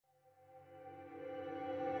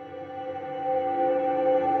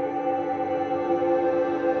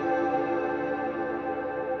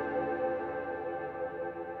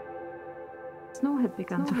had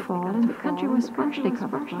begun to fall, and the country was partially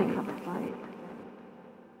covered by it.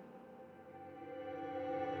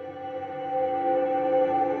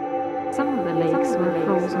 Some of the lakes were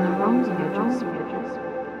frozen around the edges,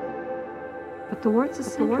 but towards the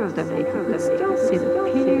center of the lake you could still see the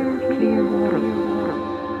clear water.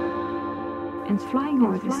 And flying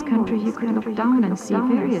over this country you could look down and see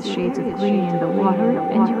various shades of green in the water,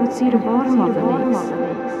 and you could see the bottom of the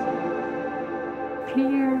lakes.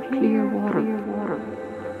 Clear water.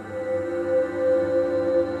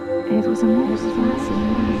 And it was a most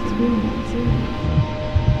fascinating experience.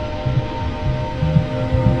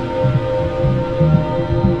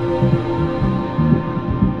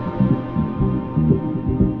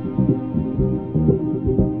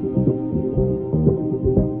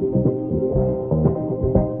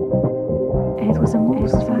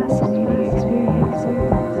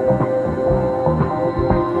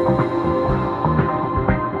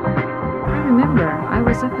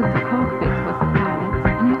 Up in the cockpit with the pilot,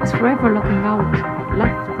 and I was forever looking out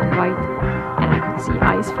left and right, and I could see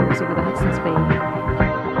ice floes over the Hudson's Bay.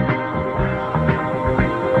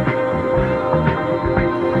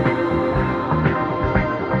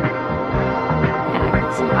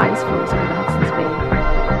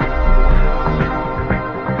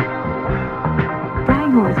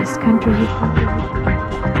 Flying over this country,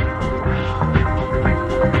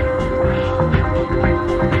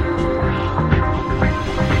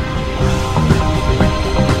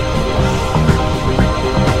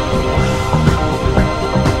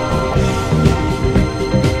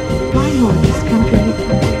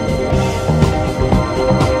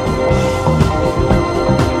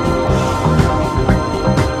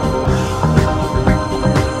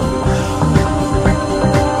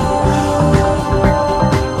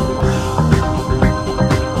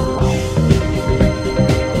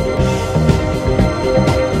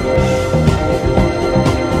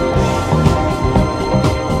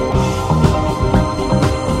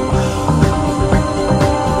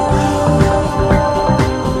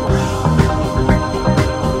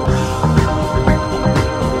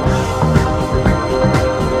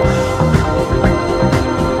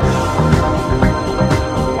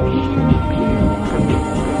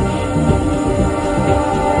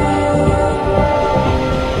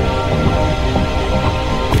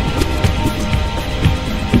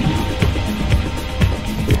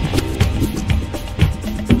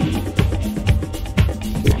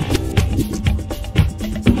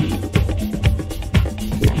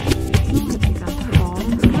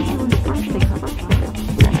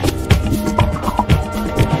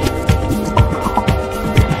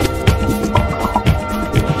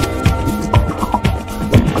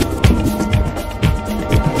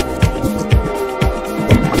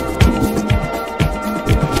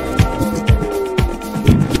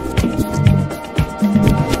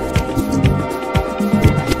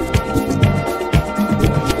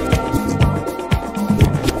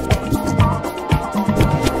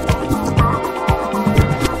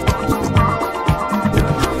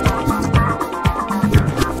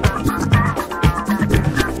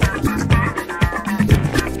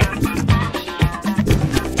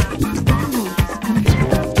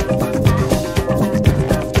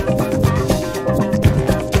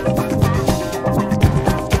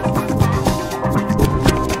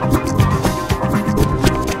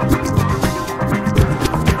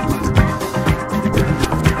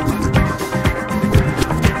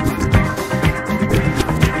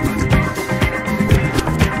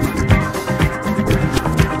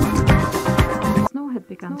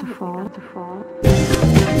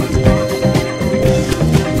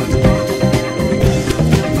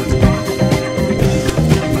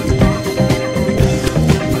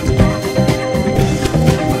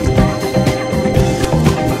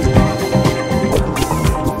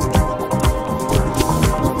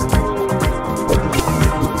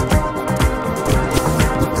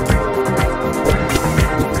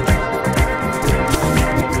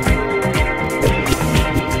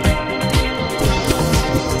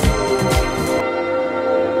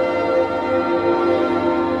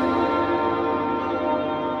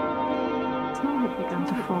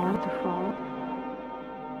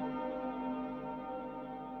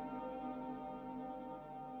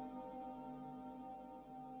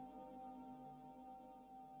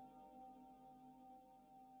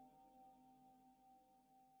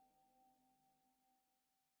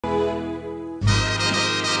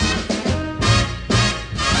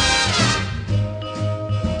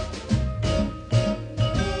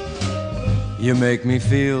 You make me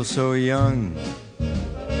feel so young.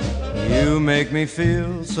 You make me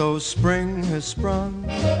feel so spring has sprung,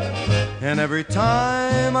 and every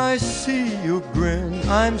time I see you grin,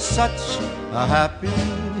 I'm such a happy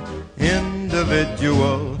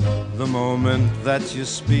individual. The moment that you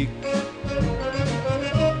speak,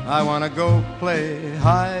 I wanna go play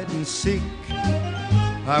hide and seek.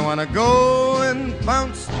 I wanna go and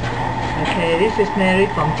bounce. Okay, this is Mary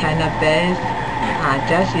from China Base.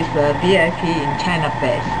 Josh is the VIP in China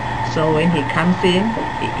Base. So when he comes in,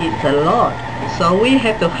 he eats a lot. So we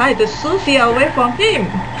have to hide the sushi away from him.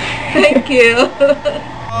 Thank you.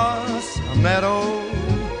 Across a meadow,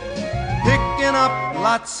 picking up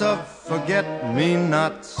lots of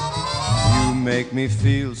forget-me-nots. You make me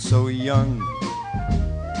feel so young.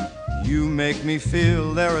 You make me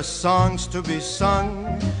feel there are songs to be sung,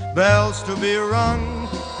 bells to be rung,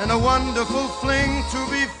 and a wonderful fling to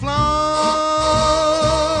be flung.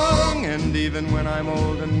 And even when I'm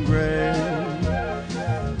old and gray,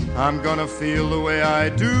 I'm gonna feel the way I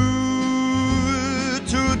do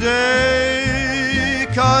today,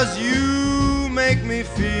 'cause you make me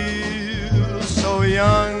feel so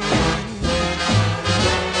young.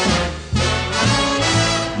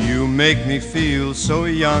 You make me feel so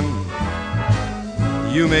young.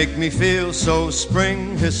 You make me feel so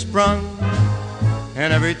spring has sprung,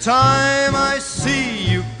 and every time I see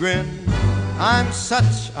you grin, I'm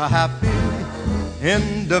such a happy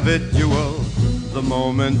individual. The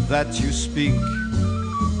moment that you speak,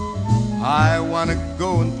 I wanna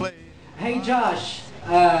go and play. Hey Josh,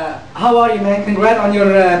 how are you, man? Congrats on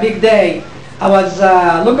your big day. I was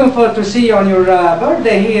looking forward to see you on your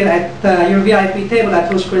birthday here at your VIP table at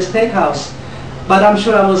Rose Chris Steakhouse. But I'm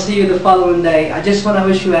sure I will see you the following day. I just want to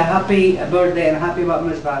wish you a happy birthday and a happy Bat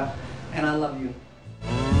Mitzvah, and I love you.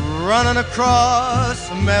 Running across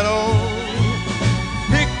a meadow,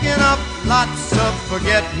 picking up lots of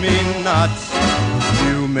forget-me-nots.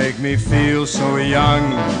 You make me feel so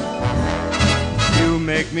young. You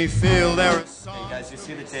make me feel there are songs. Hey guys, you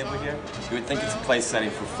see the table here? You would think it's a place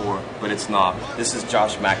setting for 4, but it's not. This is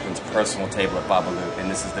Josh Macklin's personal table at Babalu, and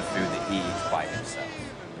this is the food that he eats by himself.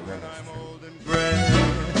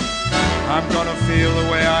 I'm gonna feel the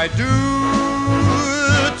way I do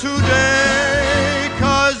today,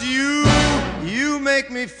 'cause you make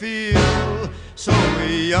me feel so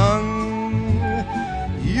young.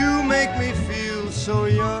 You make me feel so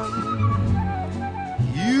young.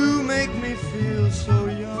 You make me feel so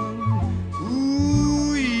young.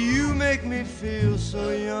 Ooh, you make me feel so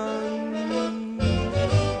young.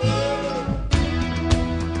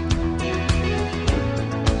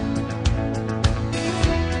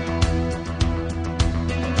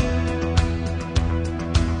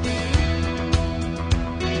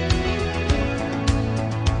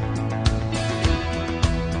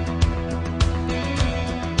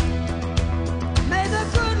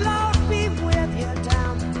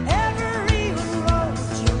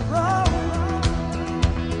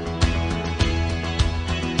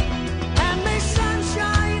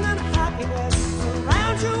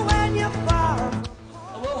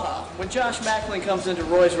 When Josh Macklin comes into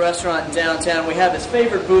Roy's restaurant in downtown, we have his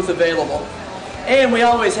favorite booth available. And we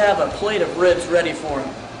always have a plate of ribs ready for him.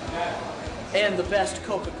 And the best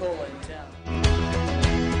Coca-Cola in town.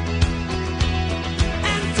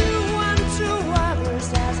 And do unto others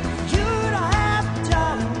as you'd have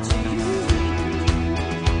done to you.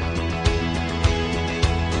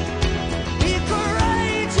 Be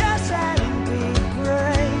courageous and be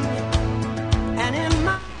brave. And in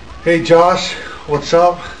my... Hey Josh, what's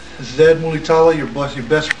up? This is Ed Mulitala, your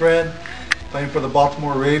best friend, playing for the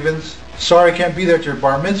Baltimore Ravens. Sorry I can't be there at your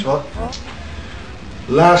bar mitzvah.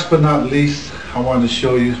 Last but not least, I wanted to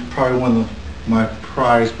show you probably one of my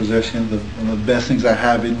prized possessions, one of the best things I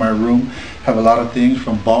have in my room. I have a lot of things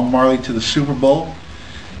from Bob Marley to the Super Bowl.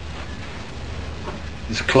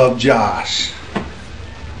 It's Club Josh.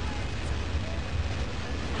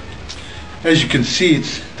 As you can see,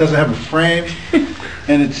 it doesn't have a frame,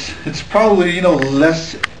 and it's probably, you know,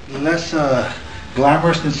 less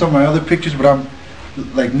glamorous than some of my other pictures, but I'm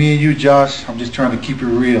like me and you, Josh, I'm just trying to keep it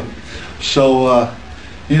real. So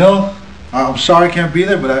you know, I'm sorry I can't be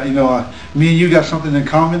there, but you know, me and you got something in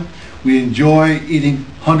common. We enjoy eating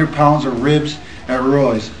 100 pounds of ribs at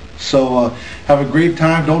Roy's. So have a great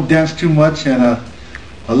time, don't dance too much, and I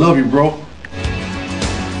love you, bro.